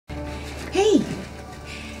Hey!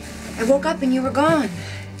 I woke up and you were gone.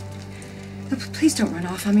 Please don't run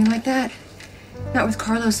off on me like that. Not with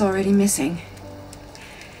Carlos already missing.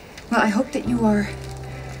 Well, I hope that you are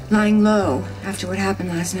lying low after what happened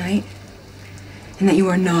last night. And that you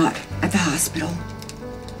are not at the hospital.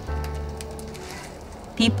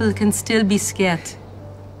 People can still be scared.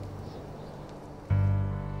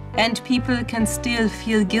 And people can still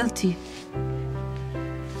feel guilty.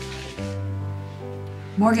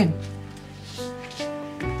 Morgan.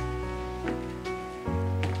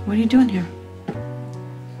 What are you doing here?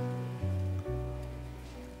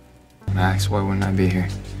 Max, why wouldn't I be here?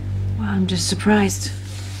 Well, I'm just surprised,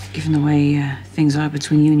 given the way things are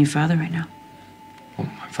between you and your father right now. Well,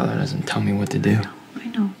 my father doesn't tell me what to do. I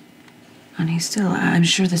know. Honey, still, I'm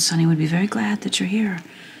sure that Sonny would be very glad that you're here.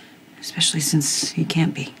 Especially since he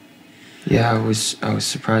can't be. Yeah, I was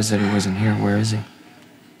surprised that he wasn't here. Where is he?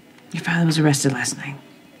 Your father was arrested last night.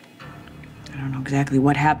 I don't know exactly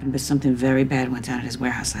what happened, but something very bad went down at his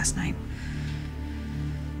warehouse last night.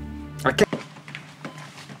 I can't.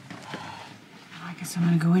 I guess I'm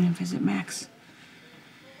gonna go in and visit Max.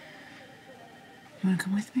 You wanna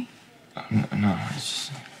come with me? No, it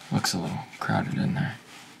just looks a little crowded in there.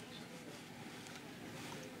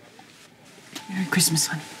 Merry Christmas,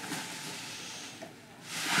 honey.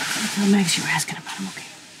 Tell Max you were asking about him, okay?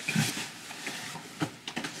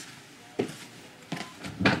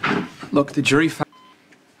 Look, the jury found...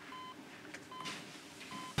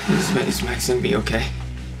 Is Max gonna be okay?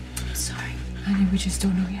 I'm sorry, honey, we just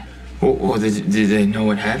don't know yet. Well, did they know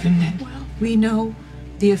what happened? Well, we know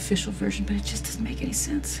the official version, but it just doesn't make any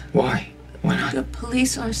sense. Why? Why not? The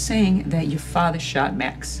police are saying that your father shot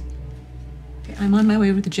Max. Okay, I'm on my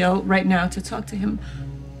way to the jail right now to talk to him.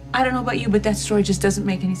 I don't know about you, but that story just doesn't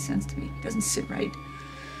make any sense to me. It doesn't sit right.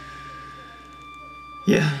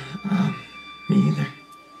 Yeah, me either.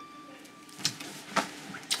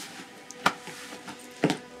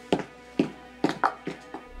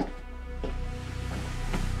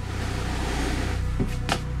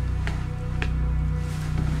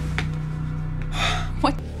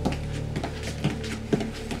 What?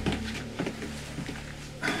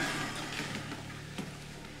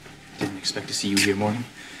 Didn't expect to see you here, Morgan.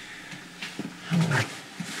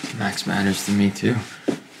 Max matters to me, too.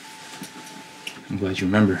 I'm glad you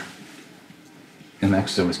remember. And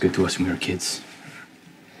Max was always good to us when we were kids.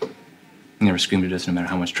 He never screamed at us no matter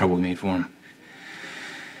how much trouble we made for him.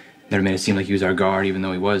 Never made it seem like he was our guard, even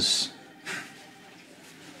though he was.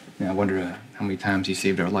 Yeah, I wonder how many times he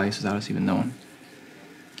saved our lives without us even knowing.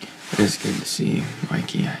 It is good to see you,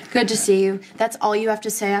 Mikey. Good to see you. That's all you have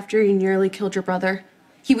to say after you nearly killed your brother?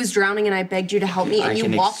 He was drowning and I begged you to help me and you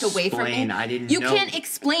walked away from me? I didn't know. You know. can't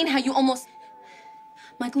explain how you almost...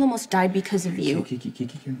 Michael almost died because of you. Kiki,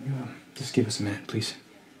 just give us a minute, please.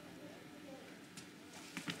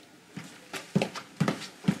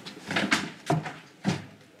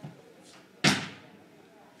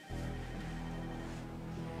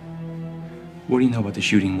 What do you know about the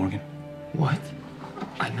shooting, Morgan? What?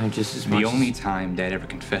 I know just as much. The only time Dad ever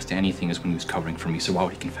confessed to anything is when he was covering for me, so why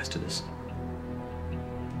would he confess to this?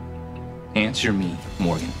 Answer me,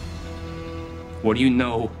 Morgan. What do you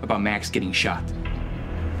know about Max getting shot? I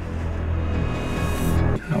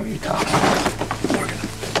don't know what you're talking about. Morgan,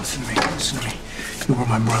 listen to me. Listen to me. You are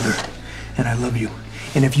my brother, and I love you.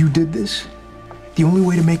 And if you did this, the only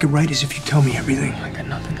way to make it right is if you tell me everything. I got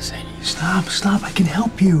nothing to say to you. Stop. I can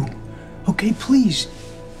help you. Okay, please.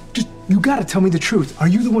 Just, you gotta tell me the truth. Are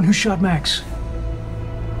you the one who shot Max?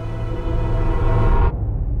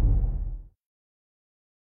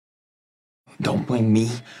 Don't blame me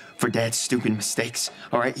for Dad's stupid mistakes,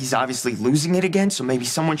 all right? He's obviously losing it again, so maybe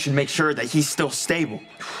someone should make sure that he's still stable.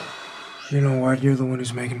 You know what? You're the one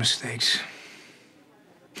who's making mistakes.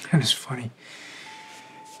 And it's funny.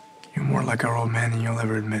 You're more like our old man than you'll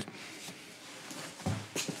ever admit.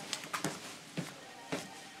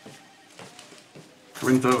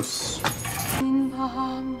 Corinthos.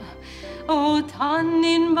 O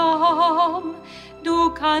Tannenbaum,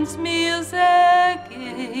 du kannst mir sehr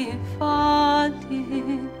gefallen.